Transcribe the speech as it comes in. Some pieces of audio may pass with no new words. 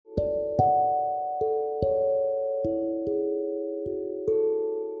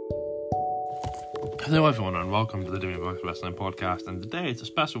Hello everyone and welcome to the Demi Box Wrestling Podcast, and today it's a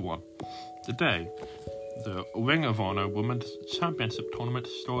special one. Today, the Ring of Honor Women's Championship Tournament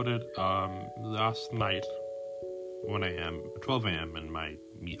started last night, 12 a.m. in my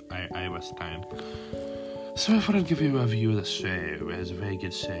iOS time. So I thought I'd give you a review of the show. It was a very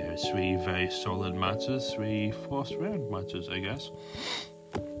good show. 3 very solid matches, 3 first round matches, I guess.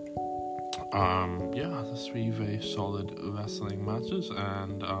 The 3 very solid wrestling matches,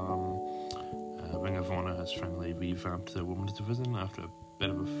 and Ring of Honor has finally revamped their women's division after a bit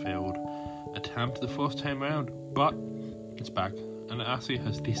of a failed attempt the first time around, but it's back, and it actually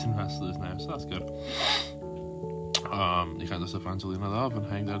has decent wrestlers now, so that's good. You can't just have Angelina Love and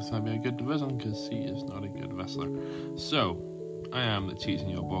hang that it's going to be a good division, because she is not a good wrestler. So, I am the Cheating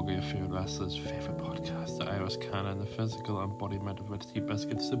Your Boggy of Favorite Wrestlers' favourite podcast, the Irish Canon, the physical embodiment of Rich T.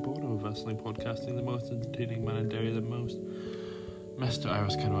 Biscuits, the border of wrestling podcasting, the most entertaining man in Derry, the most Mr.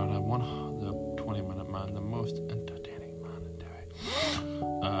 Irish Canon, the 20-minute man, the most entertaining man in Derry.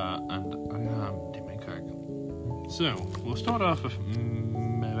 And I am Damien Craig. So, we'll start off with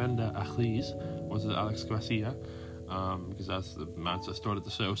Miranda Alize, was it Alex Garcia? Because that's the match that started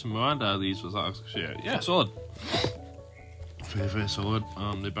the show. So Miranda Alize was Alex Garcia. Yeah, solid. Very, very solid.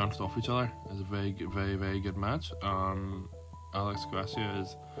 They bounced off each other. It was a very, very, very good match. Alex Garcia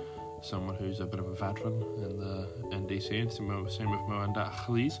is someone who's a bit of a veteran in the indie scene. Same with Miranda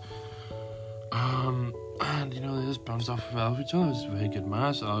Alize. And they just bounced off each other. It's a very good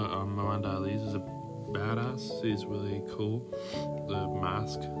match. Miranda Alize is a badass. She's really cool. The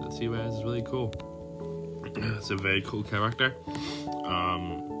mask that she wears is really cool. It's a very cool character.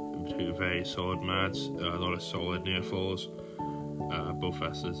 2 very solid match. A lot of solid near falls. Both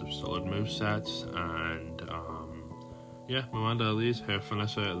wrestlers have solid movesets, and Miranda Alize, her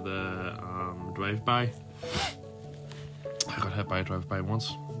finisher, the drive-by. I got hit by a drive-by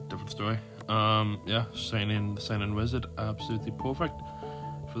once. Different story. Sign-in wizard, absolutely perfect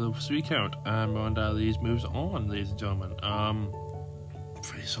for the 3 count. And Miranda Alize moves on, ladies and gentlemen.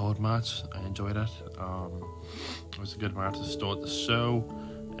 Very solid match. I enjoyed it. It was a good match to start the show.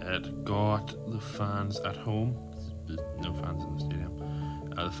 It got the fans at home. No fans in the stadium.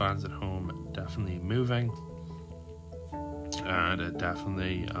 The fans at home definitely moving, and it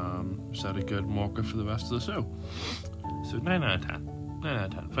definitely set a good marker for the rest of the show. So 9 out of 10. 9 out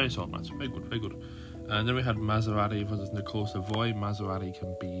of 10. Very solid match. Very good. Very good. And then we had Maserati versus Nicole Savoy. Maserati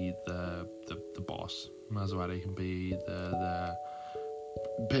can be the boss. Maserati can be the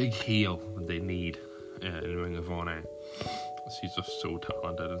big heel that they need in Ring of Honor. She's just so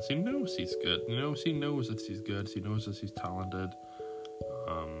talented, and she knows she's good. She knows that she's good. She knows that she's talented.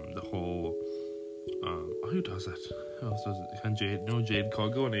 The whole who does it? Who else does it? Can Jade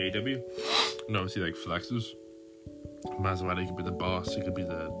Cargill in AEW? No, she flexes. Maserati could be the boss. She could be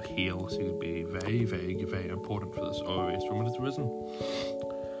the heel. She could be very, very, very important for this always from its risen.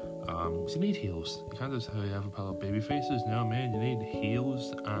 You need heels. You can't just have a pile of baby faces. No, man, you need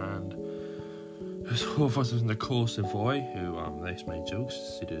heels. And there's whole fuss of Nicole Savoy, who likes my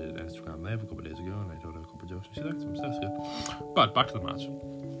jokes. She did an Instagram live a couple of days ago, and I told her a couple of jokes, and she liked them, so that's good. But back to the match.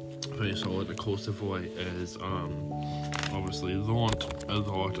 Very solid. Nicole Savoy is obviously learnt a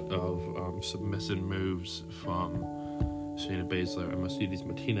lot of submissive moves from Shayna Baszler and Mercedes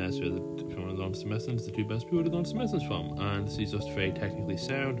Martinez, who if you want to learn submissions, the 2 best people to learn submissions from. And she's just very technically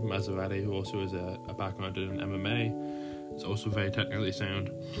sound. Maserati, who also has a background in MMA, is also very technically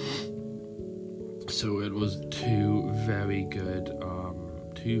sound. So it was 2 very good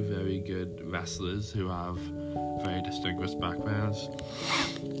wrestlers who have very distinguished backgrounds,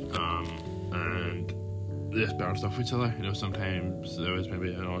 and they just bounced off each other. Sometimes there was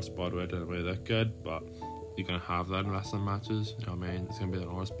maybe an odd spot where it didn't really look good, but you're gonna have that in wrestling matches. It's gonna be an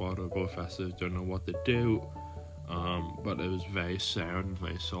odd spot where both wrestlers don't know what to do. But it was very sound,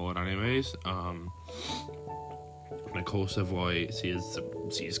 very solid, anyways. Nicole Savoy,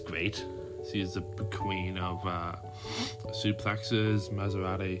 she's great. She's the queen of suplexes.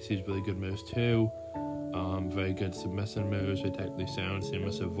 Maserati, she's really good moves too. Very good submission moves, very technically sound. Same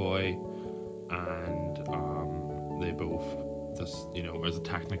with Savoy, and they both just as a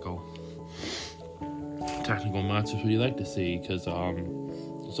technical match is what you like to see, because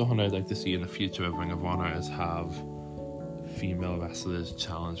something I'd like to see in the future of Ring of Honor is have female wrestlers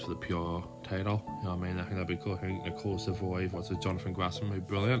challenge for the pure title. I think that'd be cool. I think Nicole Savoy versus Jonathan Gresham would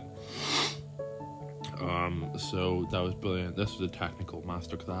be brilliant. So that was brilliant. This was a technical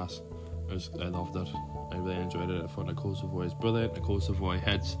masterclass. I loved it. I really enjoyed it. I thought Nicole Savoy is brilliant. Nicole Savoy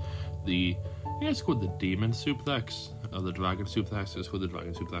hits it's called the Demon Suplex, or the Dragon Suplex. It's called the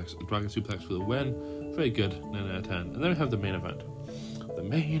Dragon Suplex. The Dragon Suplex for the win. Very good. 9 out of 10. And then we have the main event. the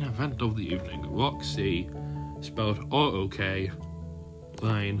main event of the evening, Roxy, spelled R-O-K,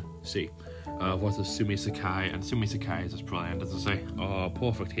 line C, versus Sumi Sakai, and Sumi Sakai is just brilliant, as I say. Oh,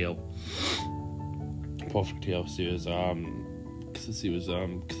 perfect heel. Perfect heel. She was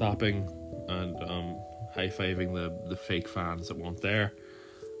clapping and high-fiving the fake fans that weren't there.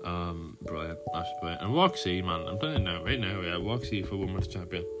 Brilliant, absolutely brilliant. And Roxy, man, I'm telling you now, right now, yeah, Roxy for Women's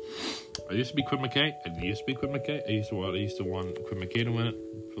Champion. I used to be Quinn McKay. I used to want Quinn McKay to win it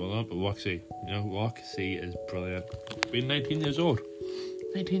for a lot, but Roxy, Roxy is brilliant. Being 19 years old.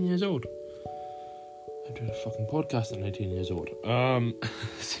 19 years old. I'm doing a fucking podcast at 19 years old.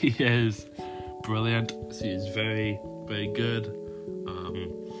 She is brilliant. She is very, very good.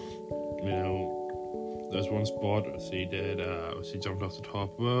 There's one spot she jumped off the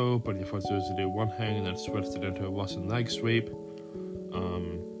top rope, but you first was to do one hang and then switched it into a Russian leg sweep.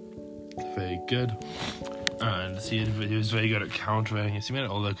 Very good. And she was very good at countering. She made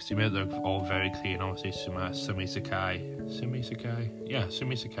it look all very clean. Obviously, Sumi Sakai. Yeah,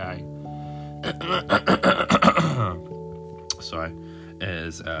 Sumi Sakai. Sorry,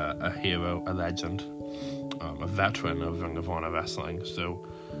 is a hero, a legend, a veteran of Ring of Honor wrestling. So,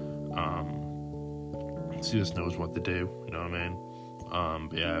 she just knows what to do. You know what I mean?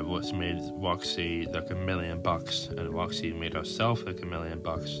 Yeah, what's made Roxy look $1 million, and Roxy made herself look $1 million.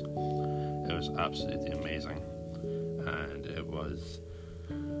 It was absolutely amazing, and it was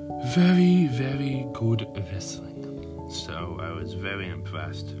very, very good wrestling. So I was very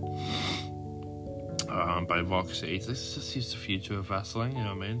impressed by Roxy. She's the future of wrestling. You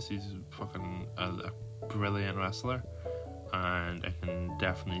know what I mean? She's fucking a brilliant wrestler, and I can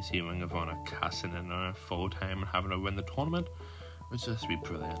definitely see Ring of Honor casting in on her full time and having her win the tournament. It's just be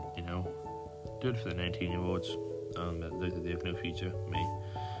brilliant, Do it for the 19-year-olds. They have no future, me.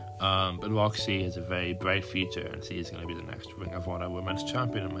 But Roxy has a very bright future, and she is going to be the next Ring of Honor Women's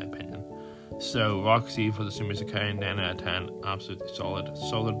Champion, in my opinion. So Roxy for the Sumi Sakai, 9 out of 10, absolutely solid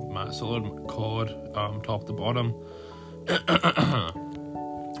chord, top to bottom.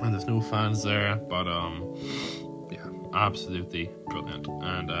 And there's no fans there, but yeah, absolutely brilliant.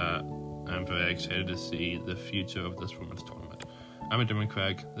 And I'm very excited to see the future of this women's tournament. I'm Damon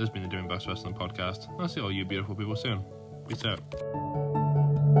Craig. This has been the Doing Best Wrestling Podcast. I'll see all you beautiful people soon. Peace out.